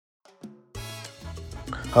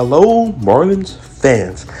Hello, Marlins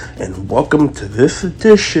fans, and welcome to this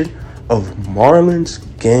edition of Marlins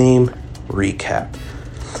Game Recap.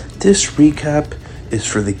 This recap is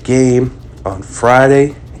for the game on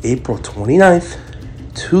Friday, April 29th,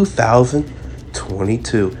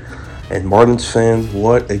 2022. And Marlins fans,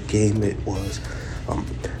 what a game it was.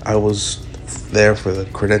 I was there for the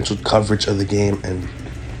credentialed coverage of the game, and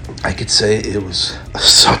I could say it was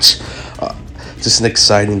such just an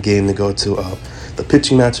exciting game to go to. The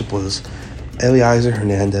pitching matchup was Eliezer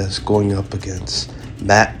Hernandez going up against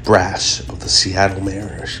Matt Brash of the Seattle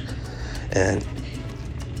Mariners, and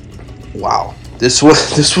wow, this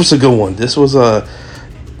was a good one. This was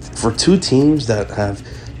for two teams that have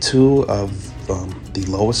two of the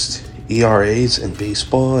lowest ERAs in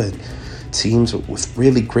baseball and teams with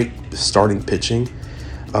really great starting pitching.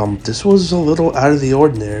 This was a little out of the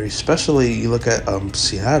ordinary, especially you look at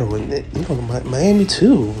Seattle and Miami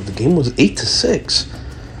too. The game was 8-6.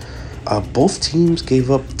 Both teams gave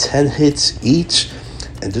up 10 hits each,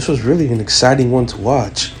 and this was really an exciting one to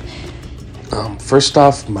watch. First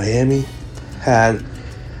off, Miami had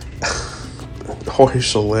Jorge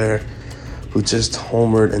Soler, who just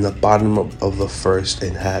homered in the bottom of the first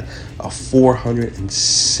and had a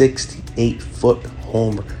 468-foot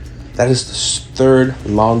homer. That is the third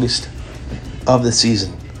longest of the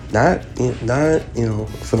season. Not for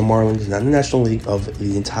the Marlins, not in the National League, of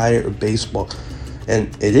the entire baseball.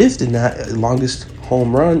 And it is the longest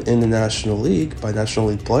home run in the National League by National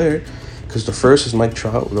League player, because the first is Mike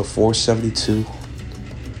Trout with a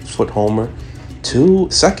 472-foot homer.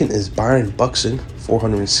 Second is Byron Buxton,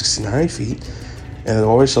 469 feet. And then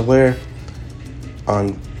Jorge Soler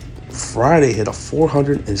on Friday hit a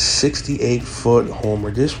 468-foot homer.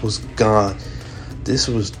 This was gone. This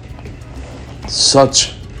was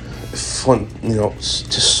such fun,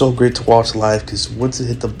 just so great to watch live, because once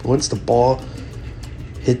the ball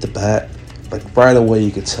hit the bat, like right away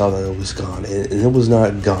you could tell that it was gone, and it was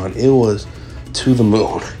not gone. It was to the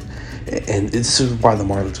moon, and this is why the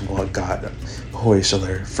Marlins got Jorge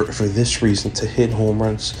Soler for this reason, to hit home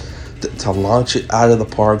runs, to launch it out of the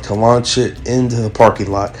park, to launch it into the parking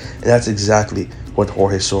lot, and that's exactly what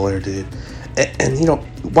Jorge Soler did. And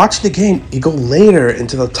watching the game, you go later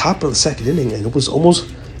into the top of the second inning, and it was almost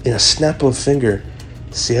in a snap of a finger,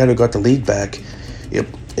 Seattle got the lead back.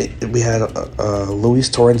 We had Luis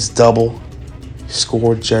Torrens double,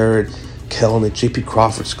 scored Jared Kelly, and J.P.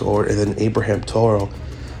 Crawford scored, and then Abraham Toro,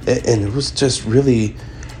 and it was just really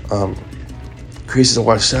crazy to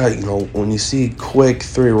watch that. When you see quick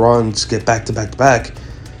 3 runs get back to back to back,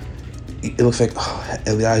 it looks like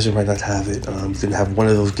Eliezer might not have it. Didn't have one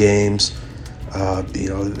of those games.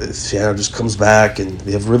 Seattle just comes back, and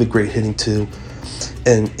they have really great hitting too.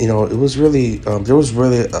 And it was really there was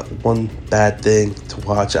really one bad thing to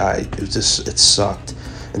watch. It sucked,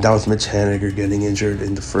 and that was Mitch Haniger getting injured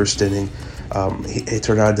in the first inning. He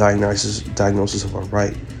turned out diagnosis of a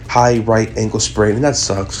high right ankle sprain, and that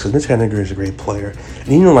sucks, because Mitch Haniger is a great player, and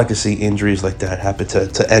you don't like to see injuries like that happen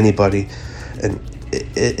to anybody, and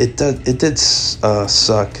it did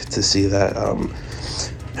suck to see that.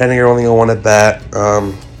 Haniger only got one at bat.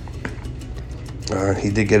 He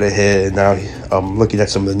did get a hit, and now looking at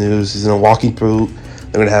some of the news, he's in a walking boot.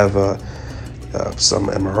 They're going to have some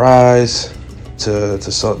MRIs to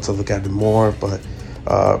look at him more, but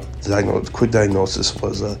the quick diagnosis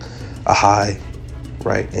was a high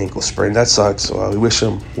right ankle sprain. That sucks. So we wish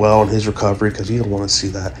him well in his recovery, because you don't want to see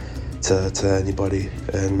that to anybody.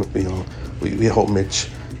 And we hope Mitch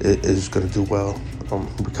is going to do well,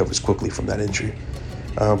 recovers quickly from that injury.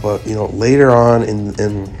 But later on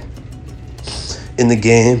in the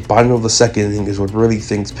game, bottom of the second inning, is when really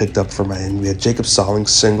things picked up for Miami. We had Jacob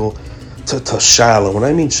Stallings single to shallow. When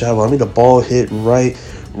I mean shallow, I mean the ball hit right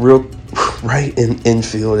in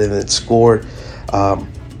infield, and it scored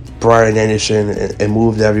Brian Anderson and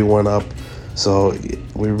moved everyone up. So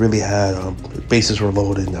we really had bases were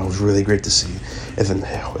loaded, and that was really great to see. And then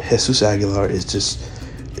Jesus Aguilar he's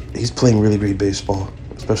playing really great baseball,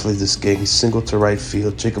 especially this game. He's single to right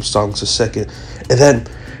field. Jacob Stallings to second, and then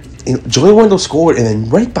Joey Wendell scored, and then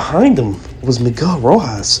right behind him was Miguel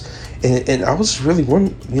Rojas, and I was really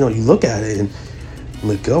wondering, you look at it, and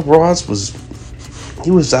Miguel Rojas was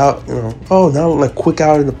out, now like quick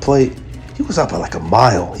out in the plate. He was out by like a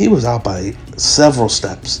mile. He was out by several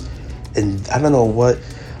steps, and I don't know what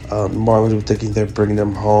Marlins were thinking they're bringing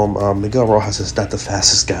him home. Miguel Rojas is not the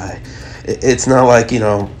fastest guy. It's not like you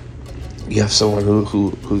have someone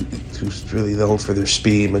who's really known for their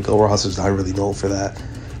speed. Miguel Rojas is not really known for that.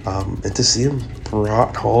 And to see him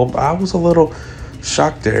brought home, I was a little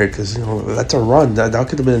shocked there, because that's a run. That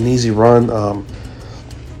could have been an easy run.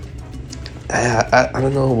 I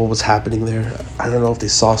don't know what was happening there. I don't know if they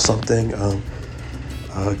saw something.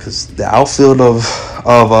 Because the outfield of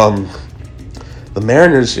the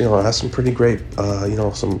Mariners, has some pretty great,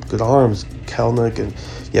 some good arms. Kelnick, and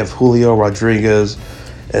you have Julio Rodriguez,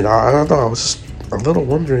 and I don't know. I was just a little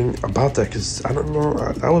wondering about that because I don't know.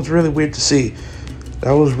 That was really weird to see.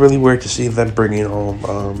 That was really weird to see them bringing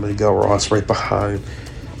home Miguel Ross right behind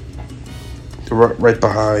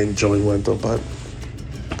Joey Wendell, but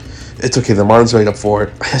it's okay. The Marlins made up for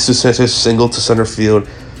it. Jesus Sanchez single to center field,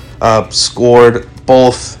 scored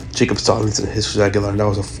both Jacob Stallings and Jesus Aguilar. And that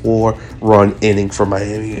was a 4-run inning for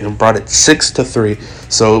Miami and brought it 6-3.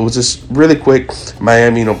 So it was just really quick.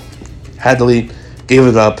 Miami, had the lead, gave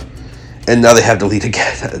it up, and now they have the lead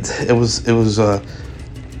again. It was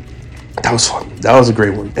that was fun. That was a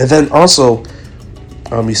great one. And then also,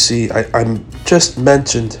 you see, I just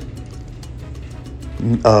mentioned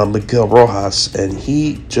Miguel Rojas, and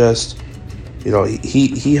he just,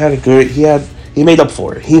 he had a good, he made up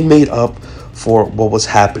for it. He made up for what was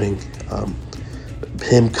happening,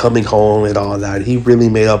 him coming home and all that. He really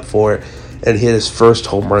made up for it, and hit his first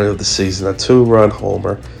home run of the season, a 2-run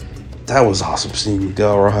homer. That was awesome seeing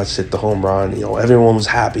Miguel Rojas hit the home run. Everyone was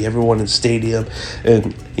happy, everyone in the stadium,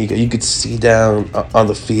 and you could see down on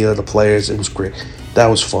the field the players. It was great. That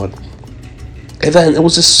was fun. And then it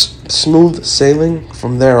was just smooth sailing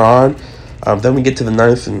from there on. Then we get to the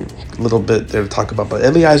ninth and a little bit there to talk about. But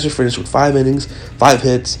Eliezer finished with 5 innings, 5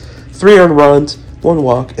 hits, 3 earned runs, 1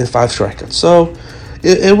 walk, and 5 strikeouts. So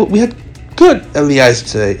we had good Eliezer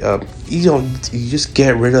today. You just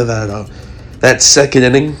get rid of that second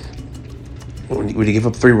inning when you give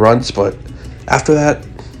up 3 runs. But after that,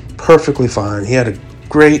 perfectly fine. He had a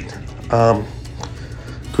great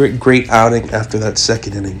outing after that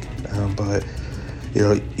second inning. But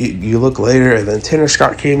you look later, and then Tanner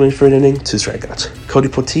Scott came in for an inning, 2 strikeouts. Cody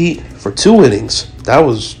Poteet for 2 innings. That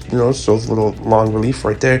was, so a little long relief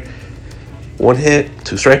right there. 1 hit,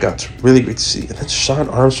 2 strikeouts. Really great to see. And then Sean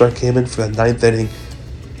Armstrong came in for the 9th inning.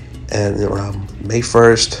 And May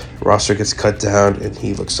 1st, roster gets cut down, and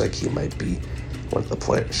he looks like he might be one of the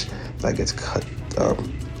players that gets cut.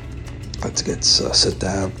 That gets sit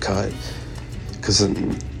down, cut. Because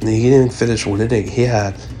he didn't finish 1 inning. He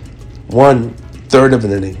had 1/3 of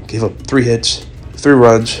an inning, gave up 3 hits, 3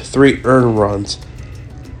 runs, 3 earned runs.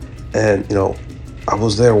 And, I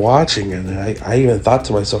was there watching, and I even thought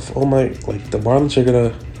to myself, oh my, the Marlins are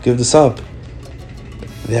going to give this up.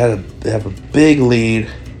 They have a big lead,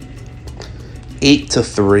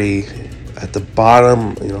 8-3 at the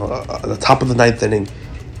bottom, at the top of the 9th inning.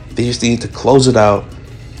 They just need to close it out.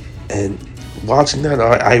 And watching that,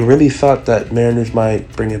 I really thought that Mariners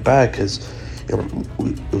might bring it back because, it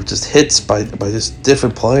was just hits by just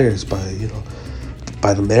different players by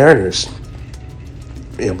the Mariners.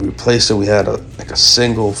 We replaced it. We had a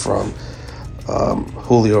single from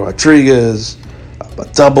Julio Rodriguez, a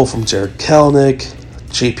double from Jared Kelnick.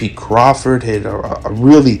 J.P. Crawford hit a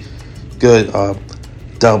really good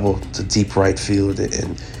double to deep right field,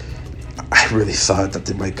 and I really thought that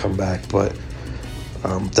they might come back, but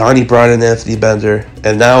Donnie brought in Anthony Bender,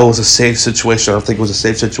 and now it was a safe situation. I don't think it was a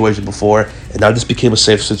safe situation before, and now this became a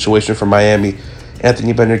safe situation for Miami.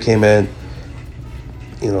 Anthony Bender came in,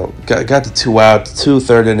 got the 2 outs, 2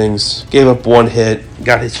 third innings, gave up 1 hit,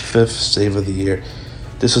 got his 5th save of the year.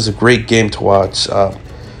 This was a great game to watch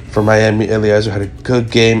for Miami. Eliezer had a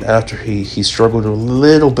good game after he struggled a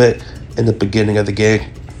little bit in the beginning of the game.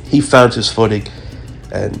 He found his footing,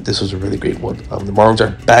 and this was a really great one. The Marlins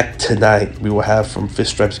are back tonight. We will have from Fish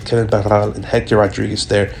Stripes Kevin Barral and Hector Rodriguez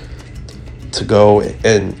there to go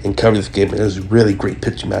and cover this game. It was a really great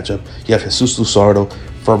pitching matchup. You have Jesus Luzardo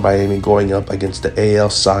from Miami going up against the AL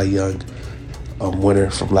Cy Young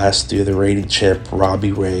winner from last year, the reigning champ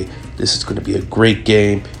Robbie Ray. This is going to be a great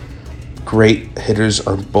game. Great hitters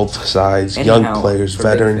on both sides, young players,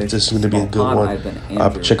 veterans. This is going to be a good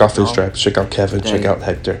one. Check out Fish Stripes, check out Kevin, check out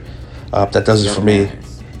Hector. That does it for me.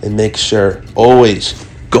 And make sure, always,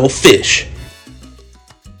 go fish.